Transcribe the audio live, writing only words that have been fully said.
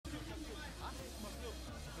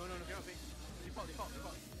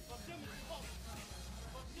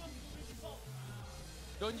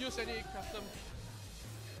Don't use any custom.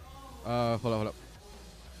 Hold up.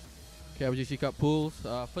 KFGC Cup pools.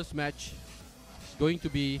 First match is going to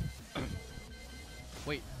be.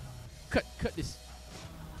 Wait, cut this.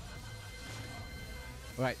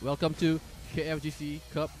 Alright, welcome to KFGC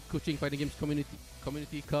Cup Coaching Fighting Games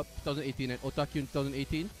Community Cup 2018 at Otakyun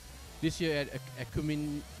 2018. This year at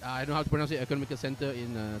I don't know how to pronounce it, Economical Center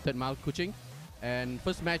in Third Mile Kuching. And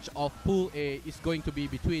first match of Pool A is going to be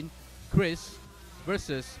between Kriz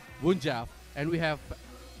versus Wunjav. And we have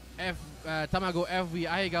Tamago FV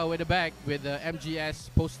Aigao at the back with the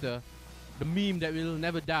MGS poster, the meme that will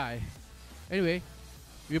never die. Anyway,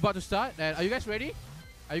 we're about to start. And are you guys ready?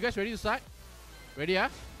 Are you guys ready to start? Ready, yeah?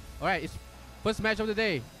 Alright, it's first match of the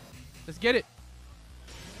day. Let's get it.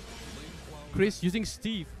 Kriz using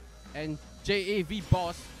Steve and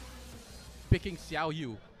JAVboss picking Xiao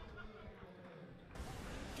Yu.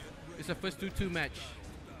 It's a first 2-2 match.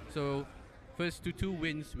 So first 2-2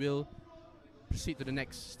 wins will proceed to the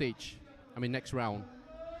next stage. Next round.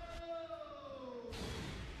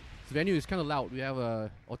 The venue is kind of loud. We have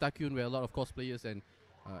Otakyun where a lot of cosplayers and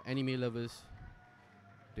anime lovers,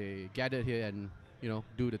 they gather here and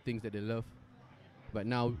do the things that they love. But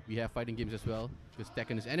now we have fighting games as well because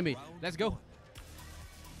Tekken is anime. Let's go.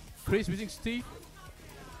 Kriz using Steve.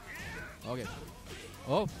 Okay.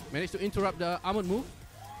 Oh, managed to interrupt the armored move.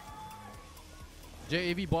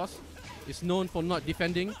 JAVboss is known for not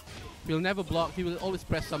defending. He'll never block. He will always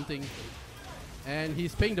press something. And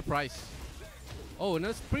he's paying the price. Oh,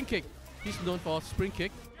 another spring kick. He's known for spring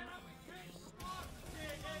kick.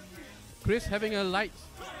 Kriz having a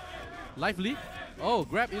live lead. Oh,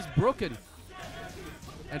 grab is broken.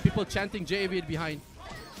 And people chanting JAV behind.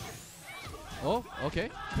 Oh, okay.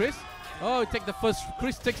 Kriz. Oh,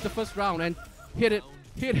 Kriz takes the first round and hit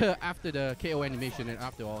her after the KO animation and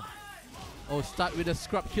after all. Oh, start with a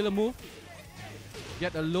scrub killer move.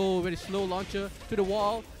 Get a low, very slow launcher to the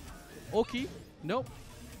wall. Okay. Nope.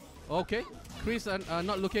 Okay. Kriz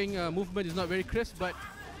not looking, movement is not very crisp, but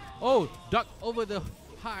oh, duck over the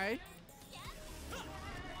high.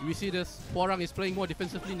 We see this Hwarang is playing more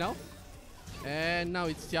defensively now. And now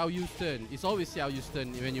it's Xiao Yu's turn. It's always Xiao Yu's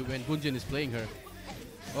turn when Bunjin is playing her.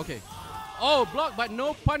 Okay. Oh, block, but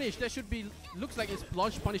no punish. That should be, looks like it's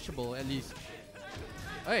launch punishable at least.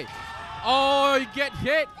 Hey. Oh, you get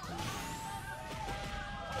hit.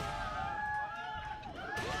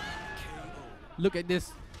 Look at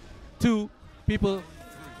this. Two people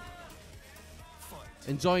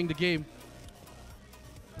enjoying the game.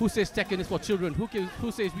 Who says Tekken is for children?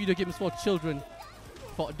 Who says video games for children?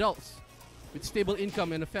 For adults with stable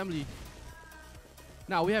income and a family.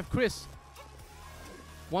 Now we have Kriz.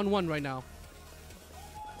 1-1 right now.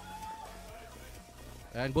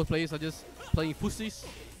 And both players are just playing pussies.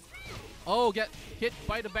 Oh, get hit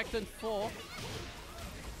by the back turn 4.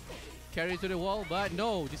 Carry to the wall, but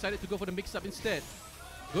no, decided to go for the mix-up instead.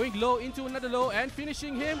 Going low into another low and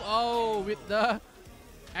finishing him. Oh, with the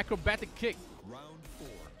acrobatic kick. Round 4.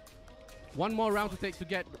 One more round to take to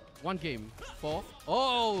get one game. 4.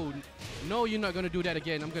 Oh, no, you're not going to do that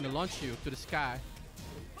again. I'm going to launch you to the sky.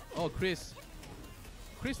 Oh, Kriz.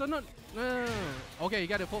 Kriz, not. No. Okay, you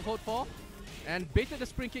got a hold 4. And baited the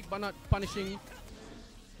spring kick, but not punishing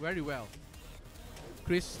very well.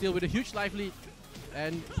 Kriz still with a huge life lead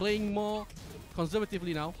and playing more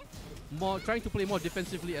conservatively now. Trying to play more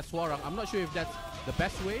defensively as Hwarang. I'm not sure if that's the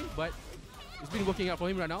best way, but it's been working out for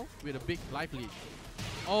him right now with a big life lead.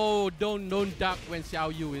 Oh, don't duck when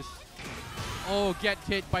Xiao Yu is. Oh, get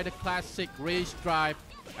hit by the classic rage drive.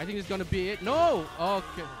 I think it's gonna be it. No!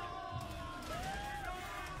 Okay.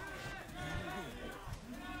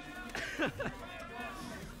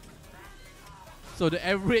 So the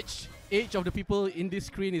average age of the people in this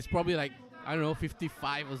screen is probably like, I don't know,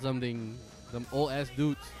 55 or something. Some old ass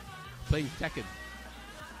dudes playing Tekken.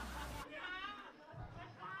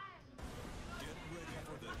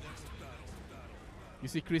 You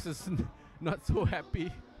see Kriz is not so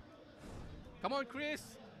happy. Come on, Kriz.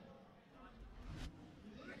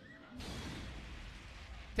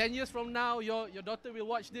 10 years from now, your daughter will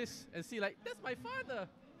watch this and see like, that's my father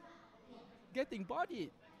getting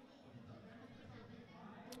bodied.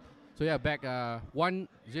 So yeah, back 1-0.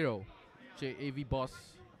 JAVboss.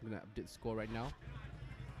 I'm gonna update the score right now.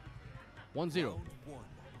 1-0.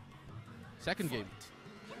 Second game.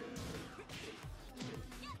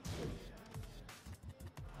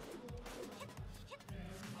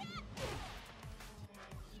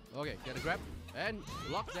 Okay, get a grab and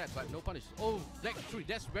block that, but no punish. Oh, deck 3,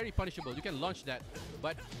 that's very punishable. You can launch that,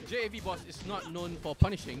 but JAVboss is not known for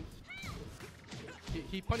punishing.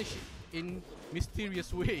 He punishes in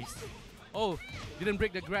mysterious ways. Oh, didn't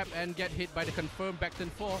break the grab and get hit by the confirmed back turn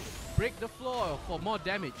 4. Break the floor for more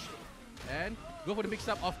damage. And go for the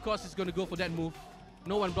mix-up. Of course, it's going to go for that move.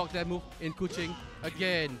 No one blocked that move in Kuching.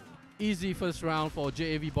 Again, easy first round for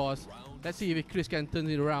JAVboss. Let's see if Kriz can turn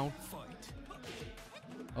it around.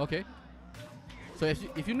 Okay. So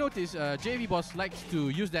if you notice, JAVboss likes to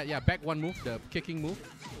use that back one move, the kicking move,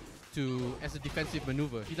 as a defensive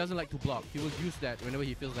maneuver. He doesn't like to block. He will use that whenever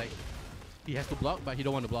he feels like he has to block, but he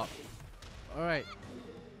don't want to block. All right.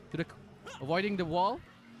 Avoiding the wall.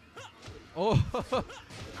 Oh,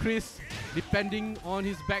 Kriz depending on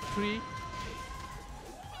his back three.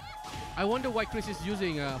 I wonder why Kriz is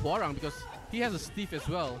using Huarang, because he has a Steve as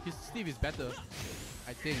well. His Steve is better,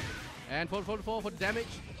 I think. And for the damage.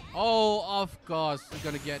 Oh, of course, he's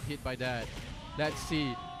gonna get hit by that. Let's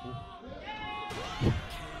see.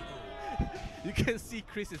 You can see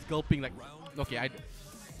Kriz is gulping like, okay,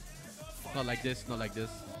 not like this, not like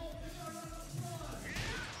this.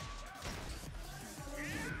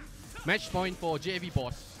 Match point for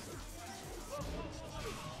JAVboss.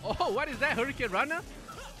 Oh, what is that? Hurricane Runner?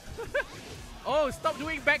 Oh, stop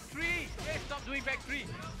doing back three! Hey, stop doing back three!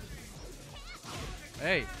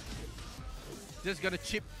 Hey, just gonna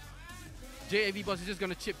chip. JAVboss is just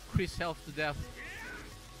gonna chip Kriz' health to death.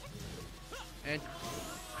 And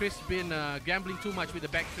Kriz been gambling too much with the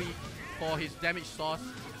back three for his damage source.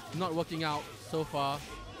 Not working out so far.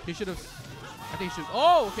 He should have. I think he should.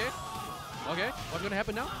 Oh, okay. Okay, what's gonna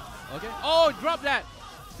happen now? Okay. Oh, drop that!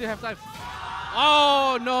 Still have time.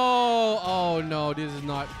 Oh no! Oh no! This is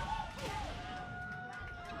not.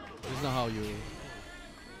 This is not how you.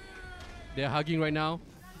 They're hugging right now.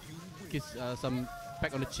 Kiss some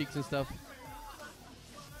peck on the cheeks and stuff.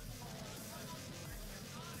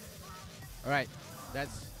 All right,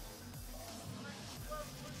 that's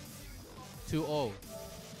 2-0.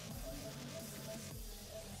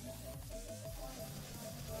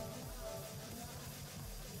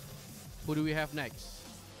 Who do we have next?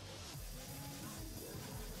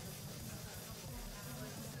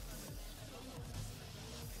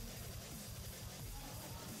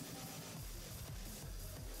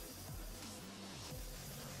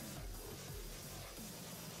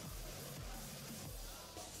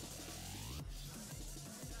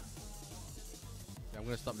 I'm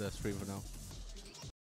gonna stop the stream for now.